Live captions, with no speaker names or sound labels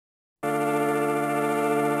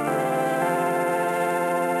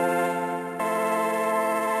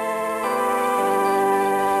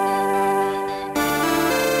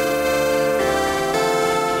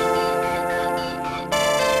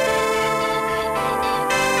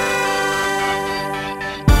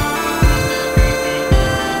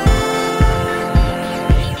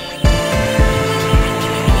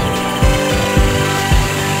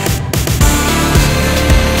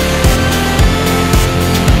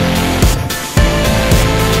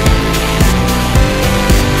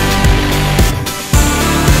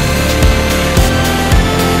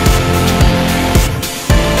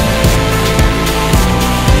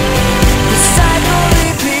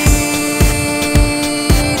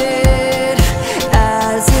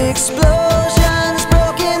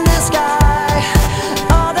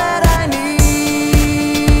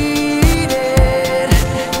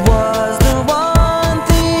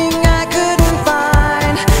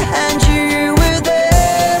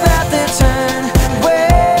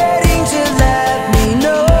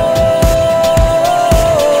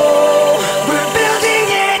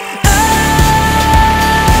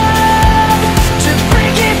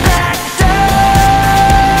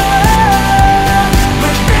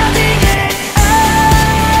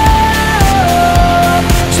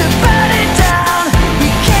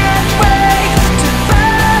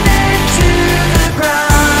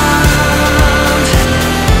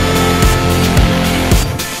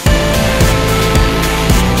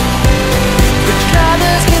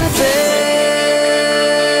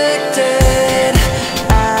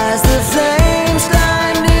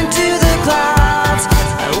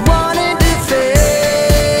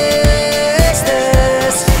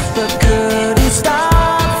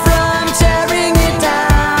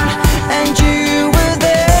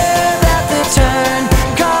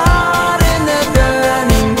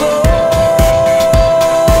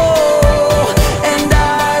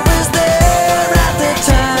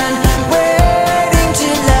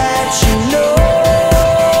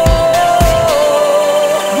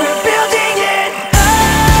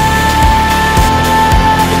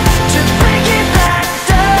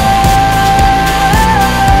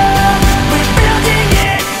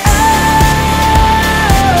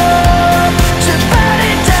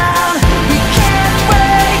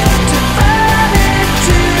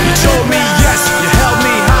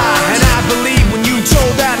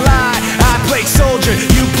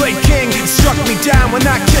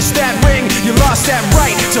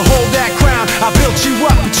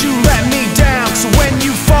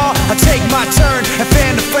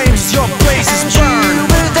blazes burn. You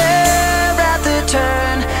were there at the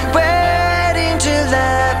turn, waiting to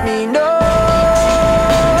let me know.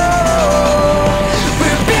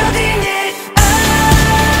 We're building it up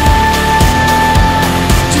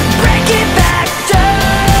to break it back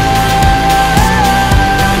down.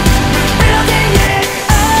 We're building it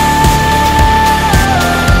up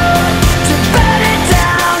to burn it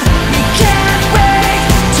down. We can't wait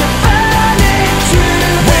to burn it to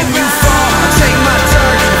the When you fall, I take my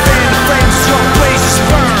turn and fan the flames, strong blazes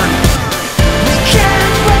burn. We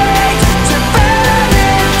can't wait to burn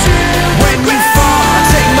it to When you fall, I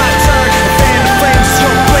take my turn and fan the flames,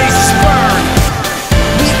 strong blazes burn.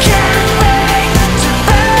 We can't wait to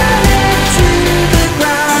burn it to the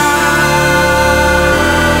ground.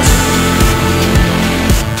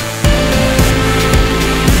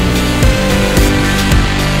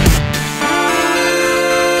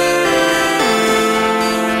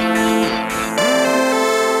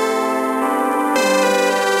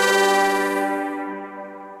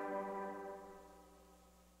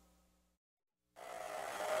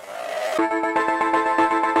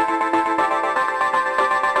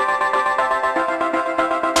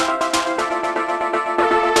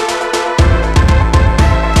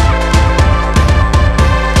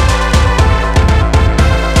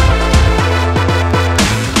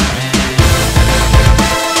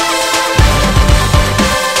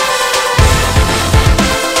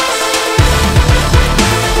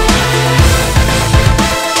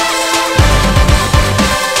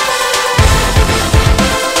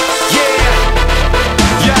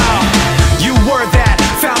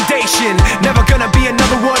 Never gonna be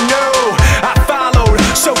another one, no. I followed,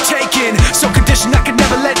 so taken, so conditioned I could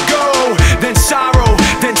never let go. Then sorrow,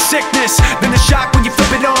 then sickness, then the shock when you flip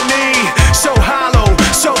it on me. So hollow,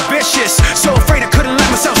 so vicious, so afraid I couldn't let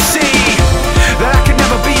myself see that I could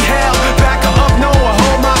never be held back or up, no, or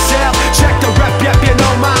hold myself. Check the rep, yep, you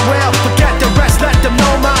know my well. Forget the rest, let them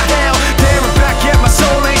know my hell. There and back, yet my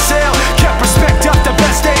soul ain't sell. Kept respect up, the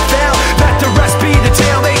best they fail. Let the rest be the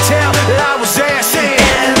tale they tell that I was there saying.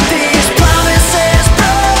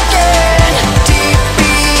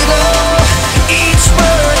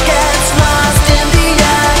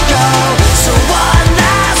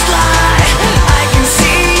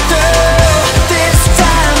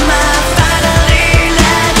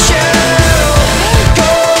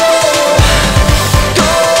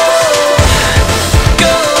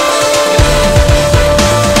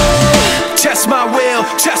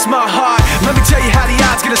 Test my heart, let me tell you how the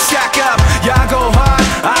odds gonna stack up. Yeah, I go hard,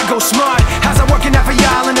 I go smart. How's that working out for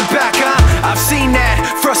y'all in the back, huh? I've seen that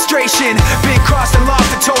frustration, been crossed and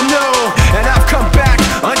lost and told no. And I've come back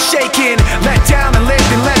unshaken, let down and lived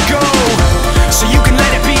and let go. So you can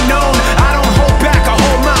let it be known, I don't hold back, I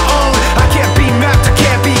hold my own. I can't be mapped, I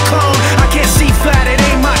can't be cloned. I can't see flat, it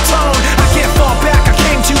ain't my tone. I can't fall back, I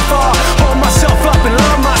came too far. Hold myself up and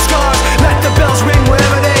love my scars. Let the bells ring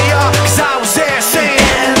wherever they are, cause I was there saying.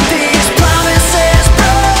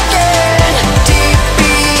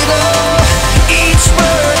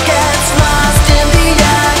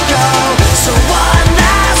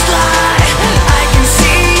 I can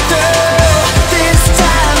see through. This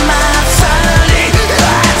time I finally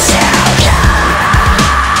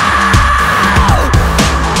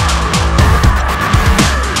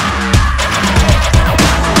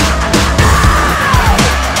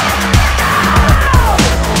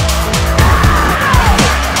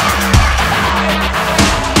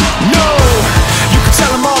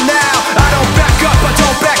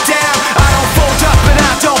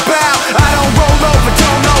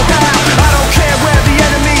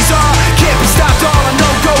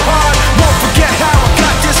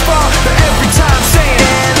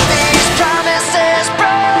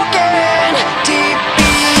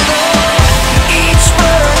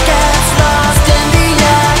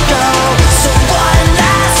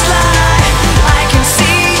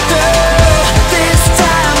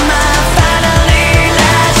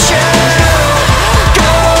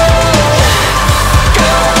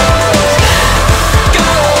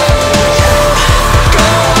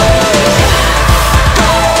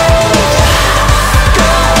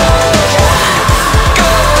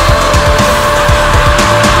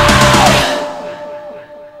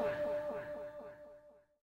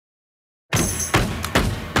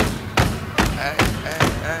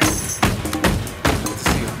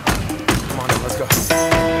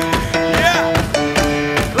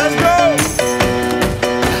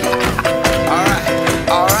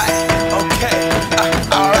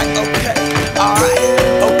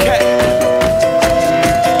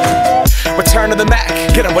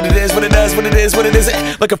is what it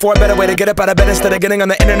isn't. Looking for a better way to get up out of bed instead of getting on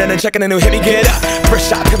the internet and checking a new hit. Me get up, first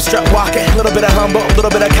shot, pimp strut walking. A little bit of humble, a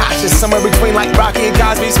little bit of cautious. Somewhere between like Rocky and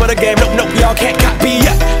Cosby's for the game. Nope, y'all can't copy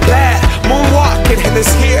yet. Glad moonwalking, and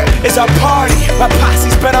this here is our party. My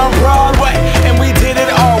posse's been on Broadway, and we did it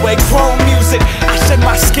all way. Chrome music, I shed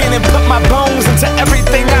my skin and put my bones into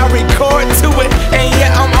everything I record to it. And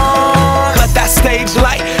yeah, I'm on. Let that stage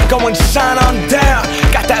light go and shine on down.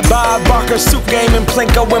 Got that Bob Barker suit game and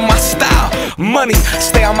Plinko in my style. Money,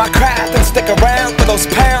 stay on my craft and stick around for those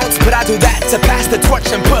pounds. But I do that to pass the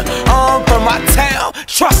torch and put on for my town.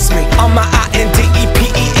 Trust me, on my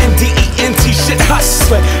INDEPENDENT shit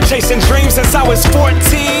hustling. Chasing dreams since I was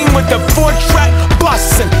 14 with the 4-track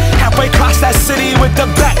bustin'. Halfway across that city with the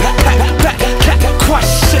back crush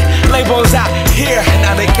shit. Labels out here,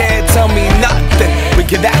 now they can't tell me nothing. We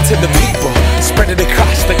give that to the people, spread it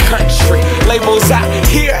across the country. Labels out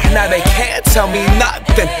here, now they can't tell me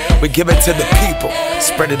nothing. We give it to the people,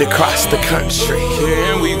 spread it across the country.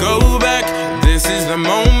 Can we go back? This is the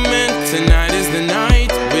moment, tonight is the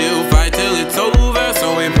night. We'll fight till it's over,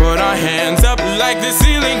 so we put our hands up like the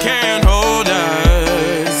ceiling can't hold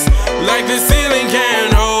us. Like the ceiling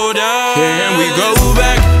can't hold us. Can we go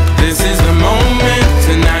back? This is the moment,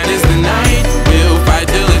 tonight is the night. We'll fight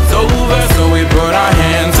till it's over, so we put our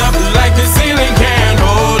hands up like the ceiling can't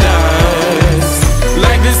hold us.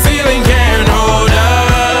 Like the ceiling can't hold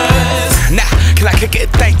us. Nah, can I kick it?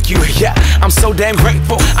 Thank you, yeah, I'm so damn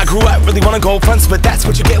grateful. I grew up really wanna go fronts, but that's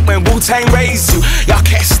what you get when Wu-Tang raised you. Y'all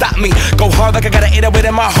can't stop me, go hard like I got an 808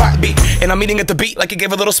 in my heartbeat. And I'm eating at the beat like it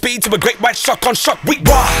gave a little speed to a great white shark on shark week.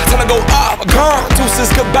 Raw, time to go off, gone,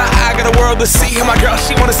 deuces goodbye. I got a world to see, and my girl,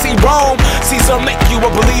 she wanna see Rome. Caesar make you a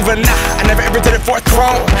believer, nah, I never ever did it for a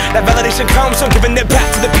throne. That validation comes from giving it back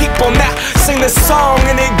to the people. Now, sing this song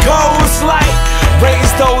and it goes like,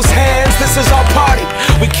 raise those hands, this is our party.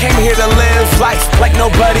 We came here to live life like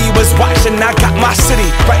nobody was watching. I got my city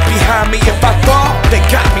right behind me. If I fall, they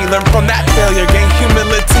got me. Learn from that failure, gain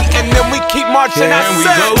humility, and then we keep marching. Can we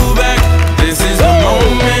go back? This is the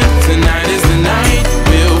moment, tonight is the night.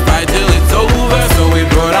 We'll fight till it's over, so we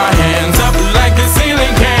put our hands up like the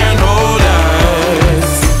ceiling can't hold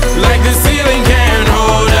us. Like the ceiling can't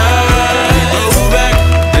hold us. Go back,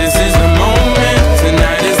 this is the moment,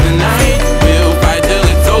 tonight is the night. We'll fight till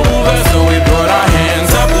it's over, so we put our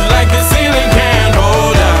hands up like the ceiling can't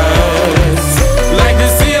hold us. Like the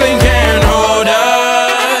ceiling can't hold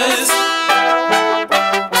us.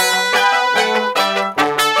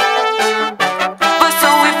 But so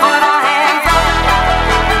we put our hands up.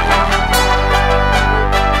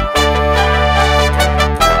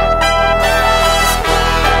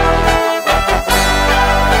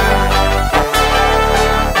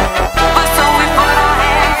 But so we put our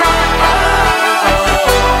hands up.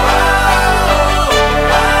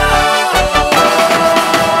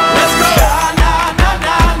 Let's go.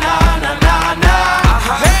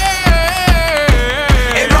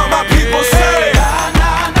 And all my people say,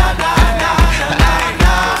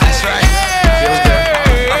 that's right. Feels good.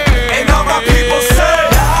 And all my people say,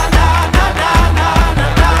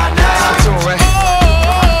 that's the tune, right?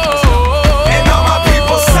 And all my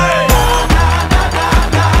people say,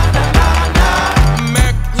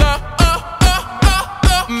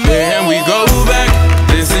 Can we go back?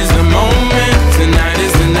 This is the moment, tonight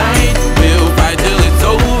is the night. We'll fight till it's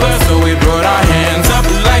over, so we put our hands up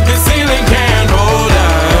like the ceiling can't hold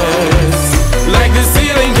us. Like the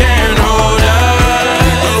ceiling can't hold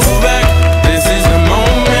us. Go back, this is the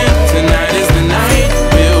moment, tonight is the night.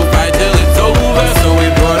 We'll fight till it's over, so we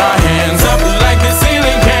put our hands up like the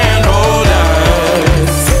ceiling can't hold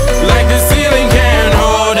us. Like the ceiling can't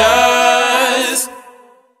hold us.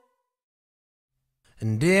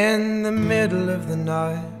 And in the middle of the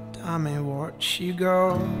night, I may watch you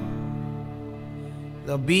go.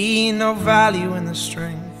 There'll be no value in the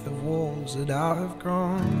strength of walls that I have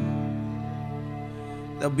grown.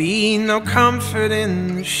 There'll be no comfort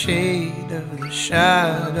in the shade of the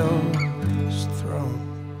shadow's throne.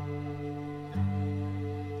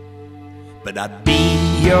 But I'd be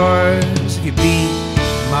yours if you'd be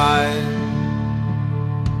mine.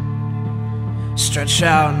 Stretch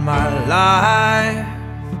out my life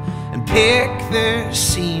and pick the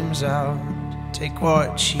seams out. Take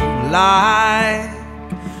what you like,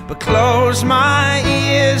 but close my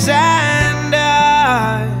ears and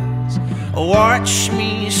eyes. Watch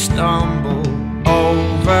me stumble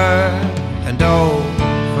over and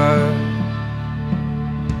over.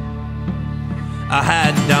 I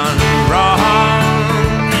had done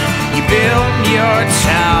wrong. You built your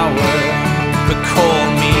tower, but call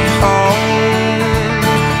me home,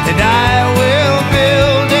 and I will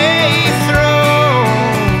build a throne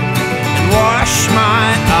and watch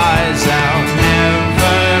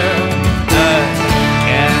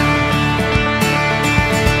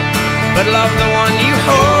but love the one you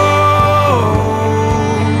hold,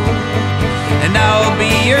 and I'll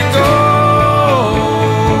be your goal,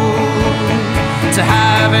 to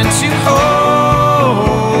have and to hold,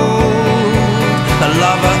 the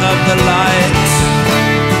lover of the light,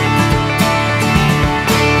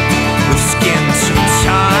 with skin so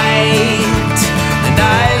tight and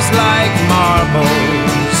eyes like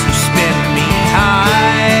marbles who spin me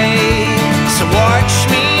high. So watch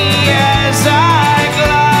me as I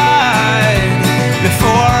glide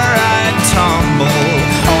before I tumble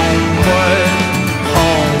homeward,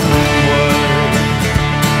 homeward.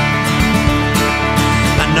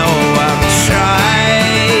 I know I've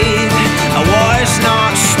tried, I was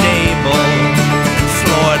not stable and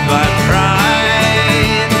floored by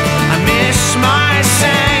pride. I miss my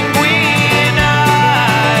sanguine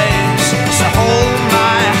eyes, so hold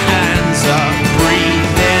my hands up,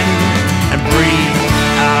 breathe in and breathe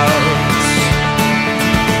out.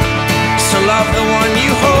 So love the one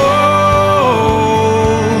you hold,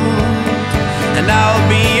 and I'll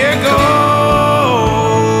be your goal,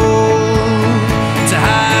 to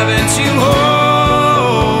have and to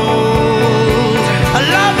hold, a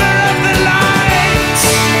lover of the light.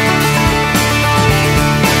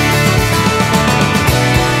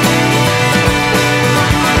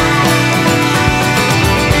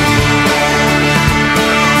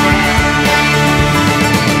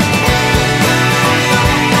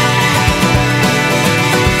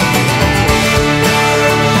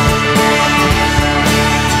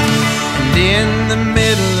 And in the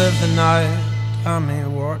middle of the night, I may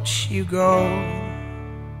watch you go.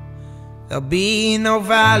 There'll be no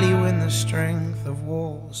value in the strength of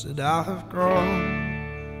walls that I have grown.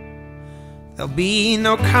 There'll be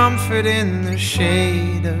no comfort in the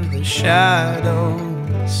shade of the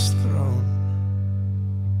shadows